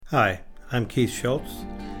Hi, I'm Keith Schultz,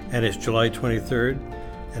 and it's July 23rd,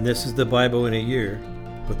 and this is the Bible in a Year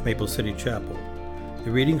with Maple City Chapel.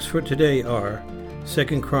 The readings for today are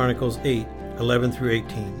 2 Chronicles 8, 11 through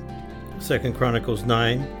 18, 2 Chronicles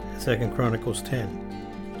 9, and 2 Chronicles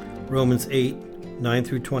 10, Romans 8, 9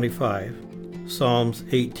 through 25, Psalms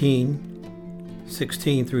 18,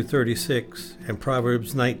 16 through 36, and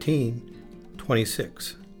Proverbs 19,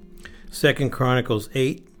 26. 2 Chronicles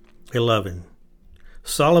 8, 11.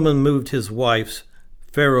 Solomon moved his wife,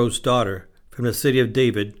 Pharaoh's daughter, from the city of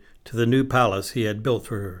David to the new palace he had built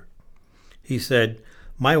for her. He said,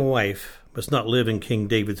 "My wife must not live in King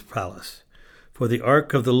David's palace, for the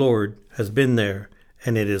ark of the Lord has been there,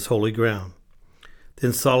 and it is holy ground."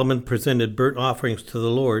 Then Solomon presented burnt offerings to the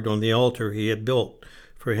Lord on the altar he had built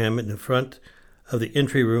for him in the front of the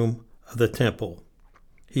entry room of the temple.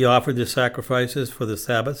 He offered the sacrifices for the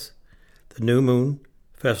Sabbaths, the new moon,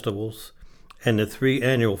 festivals, and the 3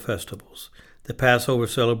 annual festivals, the Passover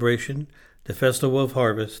celebration, the Festival of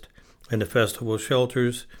Harvest, and the Festival of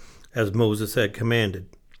Shelters, as Moses had commanded.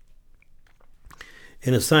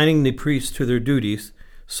 In assigning the priests to their duties,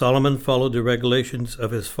 Solomon followed the regulations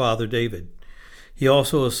of his father David. He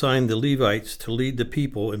also assigned the Levites to lead the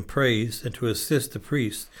people in praise and to assist the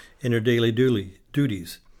priests in their daily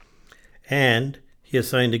duties. And he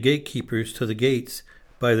assigned the gatekeepers to the gates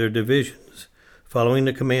by their divisions, following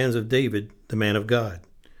the commands of David, the man of God.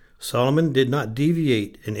 Solomon did not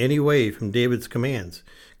deviate in any way from David's commands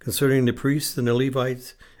concerning the priests and the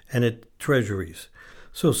Levites and the treasuries.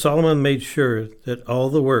 So Solomon made sure that all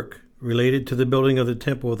the work related to the building of the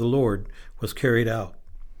temple of the Lord was carried out,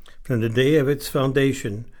 from the day of its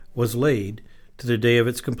foundation was laid to the day of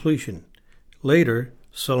its completion. Later,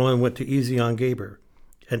 Solomon went to Ezion-Geber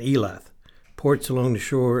and Elath, ports along the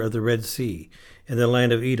shore of the Red Sea, in the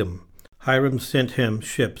land of Edom. Hiram sent him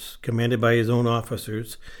ships commanded by his own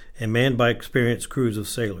officers and manned by experienced crews of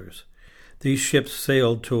sailors. These ships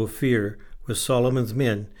sailed to Ophir with Solomon's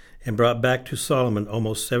men and brought back to Solomon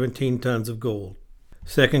almost 17 tons of gold.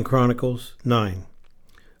 2 Chronicles 9.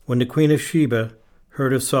 When the queen of Sheba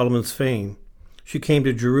heard of Solomon's fame, she came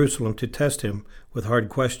to Jerusalem to test him with hard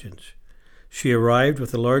questions. She arrived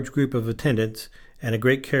with a large group of attendants and a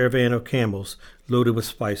great caravan of camels loaded with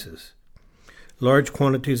spices, large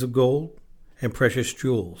quantities of gold, and precious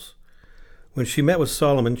jewels. When she met with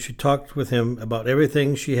Solomon, she talked with him about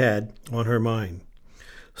everything she had on her mind.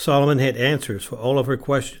 Solomon had answers for all of her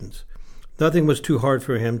questions. Nothing was too hard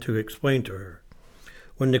for him to explain to her.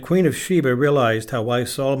 When the queen of Sheba realized how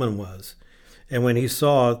wise Solomon was, and when he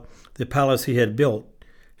saw the palace he had built,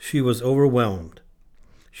 she was overwhelmed.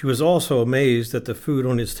 She was also amazed at the food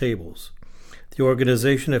on his tables, the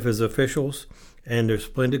organization of his officials, and their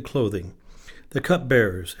splendid clothing, the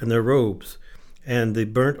cupbearers and their robes, and the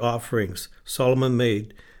burnt offerings Solomon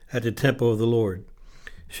made at the temple of the Lord.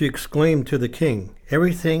 She exclaimed to the king,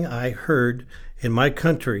 "Everything I heard in my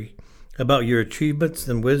country about your achievements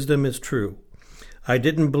and wisdom is true. I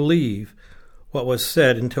didn't believe what was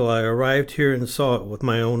said until I arrived here and saw it with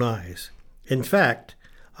my own eyes. In fact,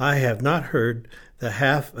 I have not heard the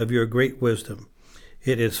half of your great wisdom.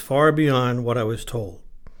 It is far beyond what I was told.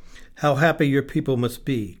 How happy your people must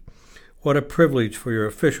be. What a privilege for your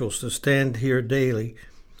officials to stand here daily,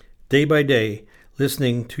 day by day,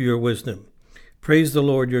 listening to your wisdom. Praise the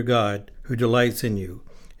Lord your God, who delights in you,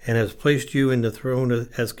 and has placed you in the throne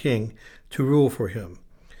as king to rule for him,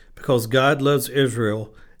 because God loves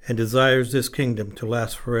Israel and desires this kingdom to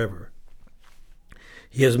last forever.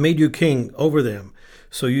 He has made you king over them,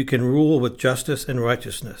 so you can rule with justice and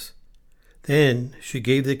righteousness." Then she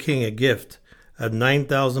gave the king a gift of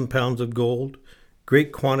 9,000 pounds of gold,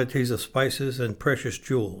 great quantities of spices, and precious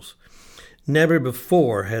jewels. Never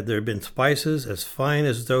before had there been spices as fine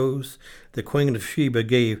as those the queen of Sheba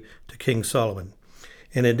gave to King Solomon.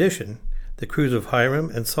 In addition, the crews of Hiram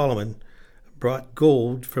and Solomon brought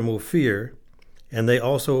gold from Ophir, and they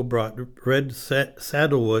also brought red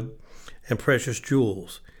saddlewood and precious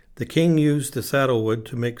jewels. The king used the saddlewood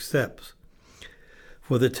to make steps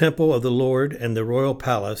for the temple of the Lord and the royal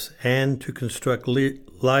palace, and to construct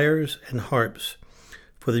lyres and harps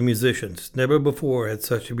for the musicians. Never before had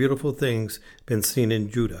such beautiful things been seen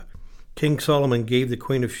in Judah. King Solomon gave the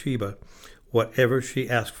queen of Sheba whatever she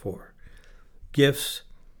asked for, gifts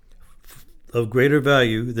of greater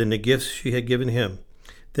value than the gifts she had given him.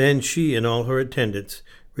 Then she and all her attendants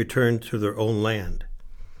returned to their own land.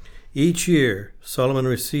 Each year, Solomon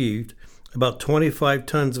received about 25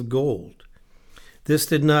 tons of gold. This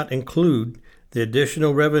did not include the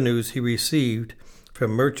additional revenues he received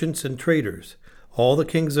from merchants and traders. All the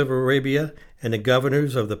kings of Arabia and the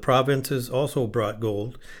governors of the provinces also brought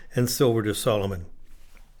gold and silver to Solomon.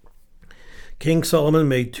 King Solomon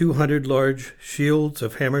made 200 large shields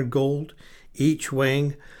of hammered gold, each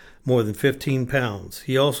weighing more than 15 pounds.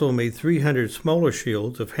 He also made 300 smaller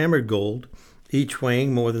shields of hammered gold, each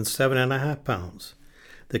weighing more than 7.5 pounds.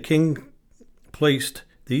 The king placed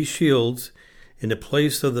these shields in the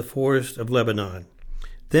place of the forest of Lebanon.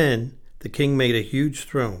 Then the king made a huge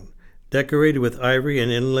throne, decorated with ivory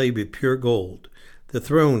and inlaid with pure gold. The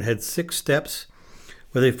throne had 6 steps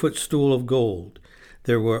with a footstool of gold.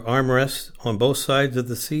 There were armrests on both sides of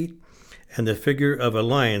the seat, and the figure of a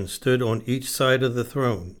lion stood on each side of the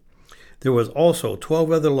throne. There was also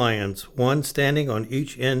 12 other lions, one standing on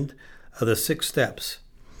each end of the 6 steps.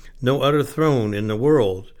 No other throne in the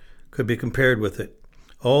world could be compared with it.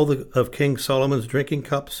 All of King Solomon's drinking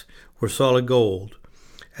cups were solid gold,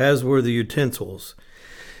 as were the utensils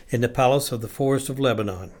in the palace of the forest of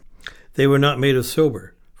Lebanon. They were not made of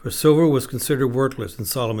silver, for silver was considered worthless in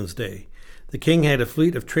Solomon's day. The king had a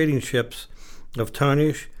fleet of trading ships of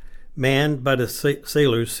Tarshish, manned by the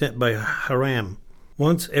sailors sent by Hiram.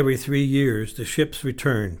 Once every 3 years the ships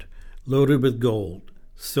returned, loaded with gold,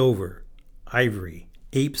 silver, ivory,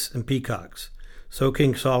 apes, and peacocks. So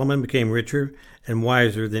King Solomon became richer and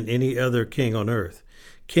wiser than any other king on earth.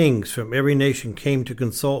 Kings from every nation came to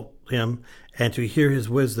consult him and to hear his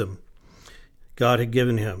wisdom God had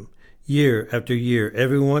given him. Year after year,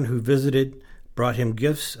 everyone who visited brought him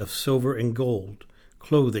gifts of silver and gold,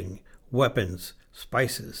 clothing, weapons,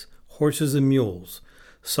 spices, horses, and mules.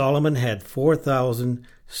 Solomon had 4,000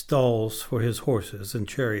 stalls for his horses and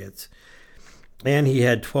chariots, and he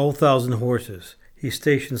had 12,000 horses. He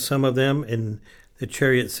stationed some of them in the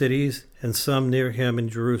chariot cities and some near him in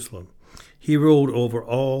Jerusalem. He ruled over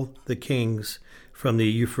all the kings from the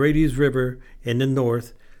Euphrates River in the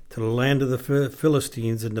north to the land of the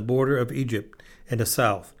Philistines in the border of Egypt in the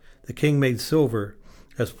south. The king made silver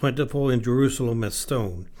as plentiful in Jerusalem as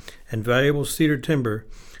stone, and valuable cedar timber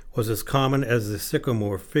was as common as the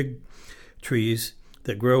sycamore fig trees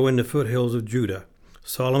that grow in the foothills of Judah.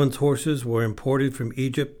 Solomon's horses were imported from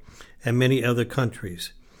Egypt and many other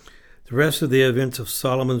countries. The rest of the events of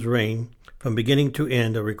Solomon's reign, from beginning to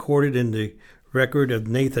end, are recorded in the record of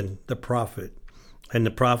Nathan the prophet and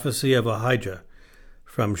the prophecy of Ahijah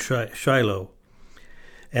from Shiloh,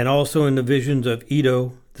 and also in the visions of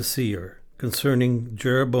Iddo the seer concerning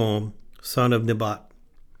Jeroboam, son of Nebat.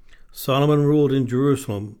 Solomon ruled in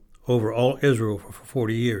Jerusalem over all Israel for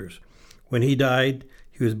 40 years. When he died,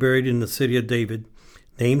 he was buried in the city of David,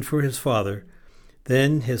 named for his father.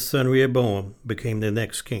 Then his son Rehoboam became the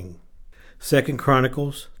next king. 2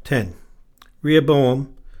 Chronicles 10.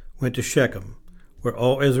 Rehoboam went to Shechem, where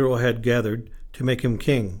all Israel had gathered to make him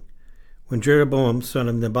king. When Jeroboam, son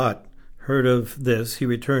of Nebat, heard of this, he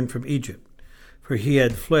returned from Egypt, for he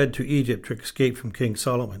had fled to Egypt to escape from King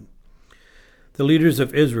Solomon. The leaders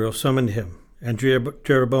of Israel summoned him, and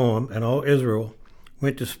Jeroboam and all Israel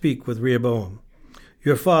went to speak with Rehoboam.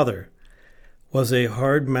 "Your father was a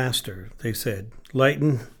hard master," they said.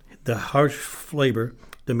 "Lighten the harsh labor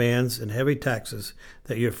demands and heavy taxes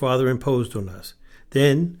that your father imposed on us.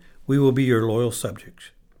 Then we will be your loyal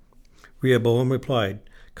subjects." Rehoboam replied,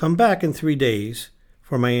 "Come back in 3 days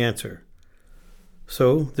for my answer."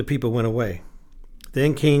 So the people went away.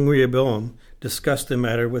 Then King Rehoboam discussed the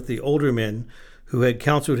matter with the older men who had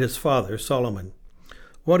counseled his father Solomon.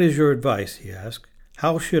 "What is your advice?" he asked.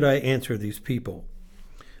 "How should I answer these people?"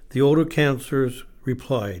 The older counselors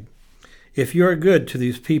replied, "If you are good to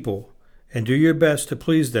these people and do your best to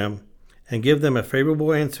please them and give them a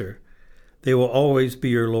favorable answer, they will always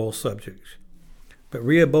be your loyal subjects." But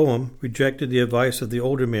Rehoboam rejected the advice of the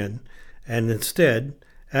older men and instead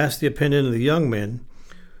asked the opinion of the young men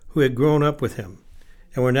who had grown up with him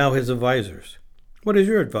and were now his advisors. "What is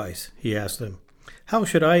your advice?" he asked them. "How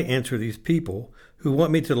should I answer these people who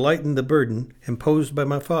want me to lighten the burden imposed by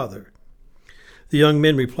my father?" The young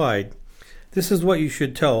men replied, "This is what you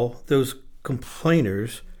should tell those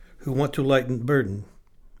complainers who want to lighten the burden.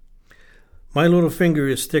 My little finger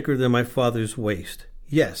is thicker than my father's waist.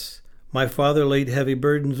 Yes, my father laid heavy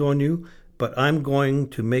burdens on you, but I'm going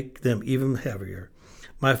to make them even heavier.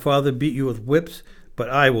 My father beat you with whips, but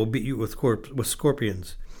I will beat you with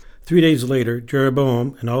scorpions." 3 days later,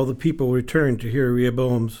 Jeroboam and all the people returned to hear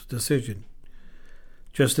Rehoboam's decision,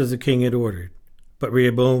 just as the king had ordered. But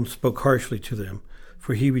Rehoboam spoke harshly to them,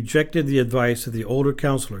 for he rejected the advice of the older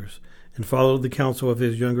counselors and followed the counsel of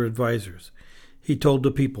his younger advisors. He told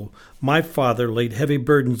the people, "My father laid heavy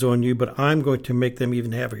burdens on you, but I'm going to make them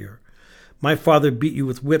even heavier. My father beat you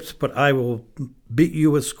with whips, but I will beat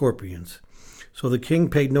you with scorpions." So the king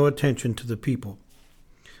paid no attention to the people.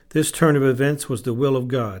 This turn of events was the will of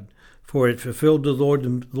God, for it fulfilled the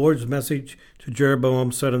Lord's message to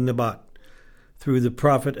Jeroboam, son of Nebat. through the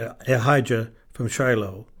prophet Ahijah from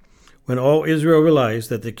Shiloh. When all Israel realized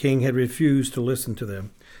that the king had refused to listen to them,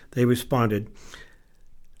 they responded,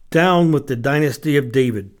 "Down with the dynasty of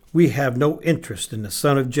David. We have no interest in the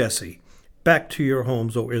son of Jesse. Back to your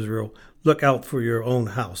homes, O Israel. Look out for your own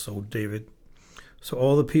house, O David." So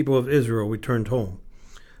all the people of Israel returned home.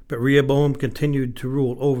 But Rehoboam continued to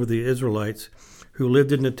rule over the Israelites who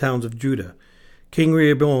lived in the towns of Judah. King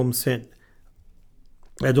Rehoboam sent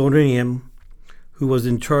Adoniram, who was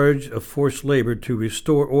in charge of forced labor, to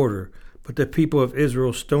restore order, but the people of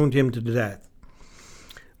Israel stoned him to death.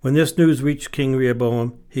 When this news reached King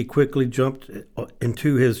Rehoboam, he quickly jumped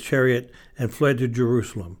into his chariot and fled to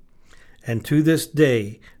Jerusalem. And to this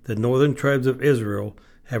day, the northern tribes of Israel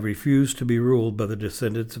have refused to be ruled by the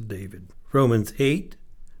descendants of David. Romans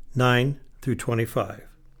 8:9-25.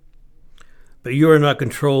 But you are not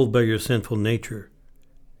controlled by your sinful nature.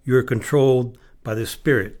 You are controlled by the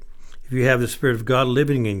Spirit, if you have the Spirit of God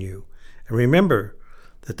living in you. And remember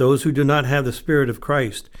that those who do not have the Spirit of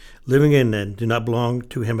Christ living in them do not belong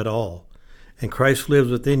to him at all. And Christ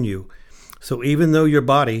lives within you. So even though your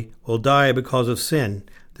body will die because of sin,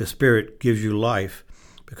 the Spirit gives you life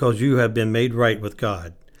because you have been made right with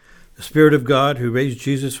God. The Spirit of God who raised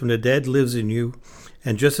Jesus from the dead lives in you.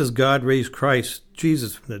 And just as God raised Christ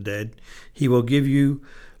Jesus from the dead, he will give you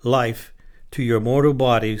life to your mortal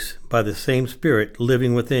bodies by the same Spirit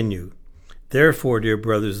living within you. Therefore, dear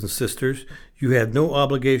brothers and sisters, you have no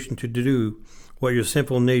obligation to do what your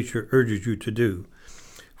sinful nature urges you to do.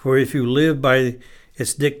 For if you live by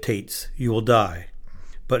its dictates, you will die.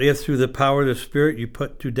 But if through the power of the Spirit you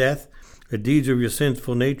put to death the deeds of your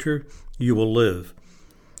sinful nature, you will live.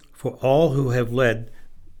 For all who are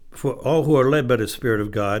led by the Spirit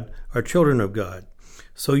of God are children of God.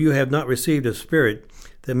 So you have not received a spirit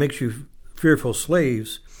that makes you fearful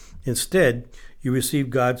slaves. Instead, you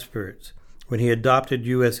received God's Spirit when he adopted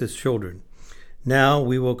you as his children. Now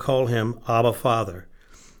we will call him Abba, Father.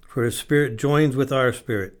 For his Spirit joins with our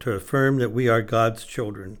spirit to affirm that we are God's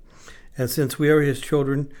children. And since we are his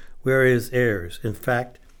children, we are his heirs. In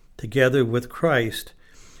fact, together with Christ,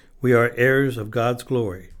 we are heirs of God's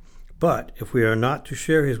glory. But if we are not to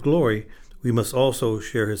share his glory, we must also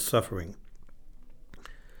share his suffering.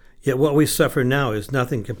 Yet what we suffer now is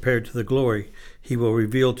nothing compared to the glory he will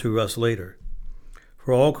reveal to us later.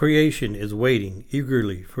 For all creation is waiting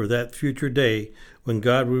eagerly for that future day when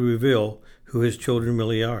God will reveal who his children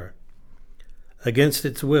really are. Against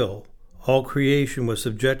its will, all creation was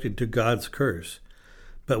subjected to God's curse.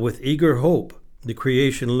 But with eager hope, the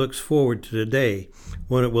creation looks forward to the day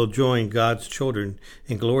when it will join God's children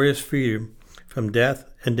in glorious freedom from death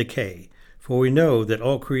and decay. For we know that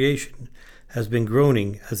all creation has been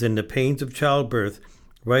groaning as in the pains of childbirth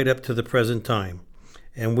right up to the present time.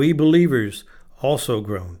 And we believers also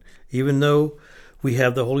groan, even though we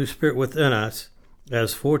have the Holy Spirit within us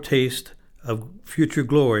as foretaste of future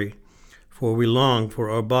glory, for we long for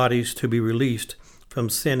our bodies to be released from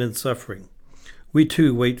sin and suffering. We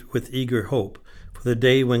too wait with eager hope for the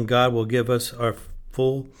day when God will give us our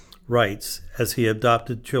full rights as he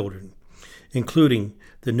adopted children, including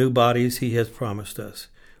the new bodies he has promised us.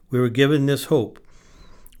 We were given this hope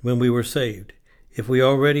when we were saved. If we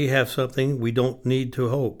already have something, we don't need to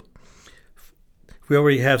hope. If we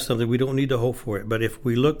already have something, we don't need to hope for it. But if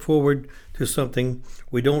we look forward to something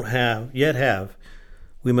we don't yet have,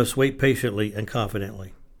 we must wait patiently and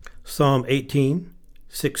confidently. Psalm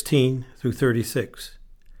 18:16-36.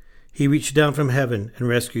 He reached down from heaven and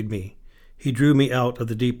rescued me. He drew me out of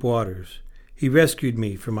the deep waters. He rescued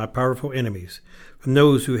me from my powerful enemies, from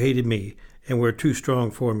those who hated me and were too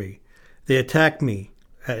strong for me. They attacked me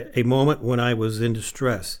at a moment when I was in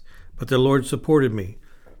distress, but the Lord supported me.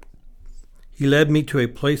 He led me to a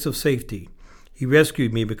place of safety. He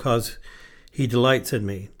rescued me because he delights in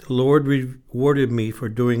me. The Lord rewarded me for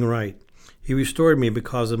doing right. He restored me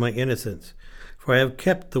because of my innocence. For I have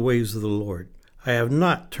kept the ways of the Lord. I have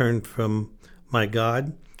not turned from my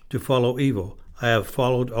God to follow evil. I have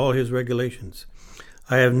followed all his regulations.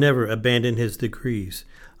 I have never abandoned his decrees.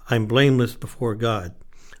 I am blameless before God.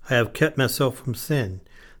 I have kept myself from sin.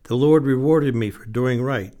 The Lord rewarded me for doing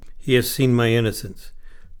right. He has seen my innocence.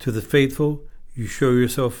 To the faithful, you show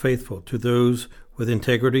yourself faithful. To those with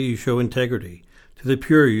integrity, you show integrity. To the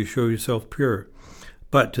pure, you show yourself pure.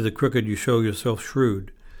 But to the crooked, you show yourself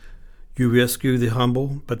shrewd. You rescue the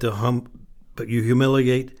humble, but you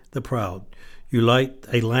humiliate the proud. You light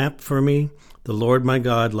a lamp for me. The Lord my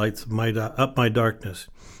God lights up my darkness.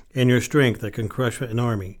 In your strength I can crush an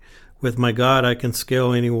army. With my God I can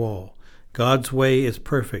scale any wall. God's way is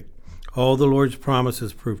perfect. All the Lord's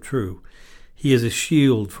promises prove true. He is a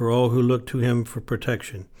shield for all who look to him for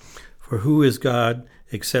protection. For who is God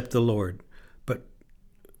except the Lord? But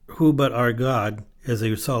who but our God is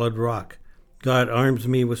a solid rock? God arms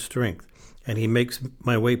me with strength, and he makes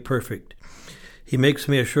my way perfect. He makes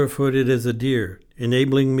me as sure-footed as a deer,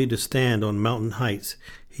 enabling me to stand on mountain heights.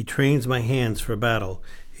 He trains my hands for battle.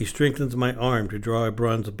 He strengthens my arm to draw a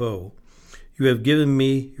bronze bow. You have given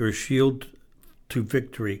me your shield to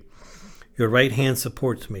victory. Your right hand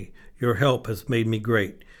supports me. Your help has made me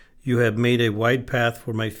great. You have made a wide path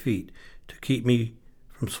for my feet to keep me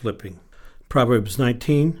from slipping. Proverbs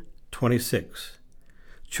 19:26.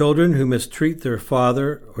 Children who mistreat their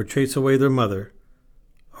father or chase away their mother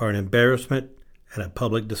are an embarrassment and a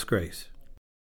public disgrace.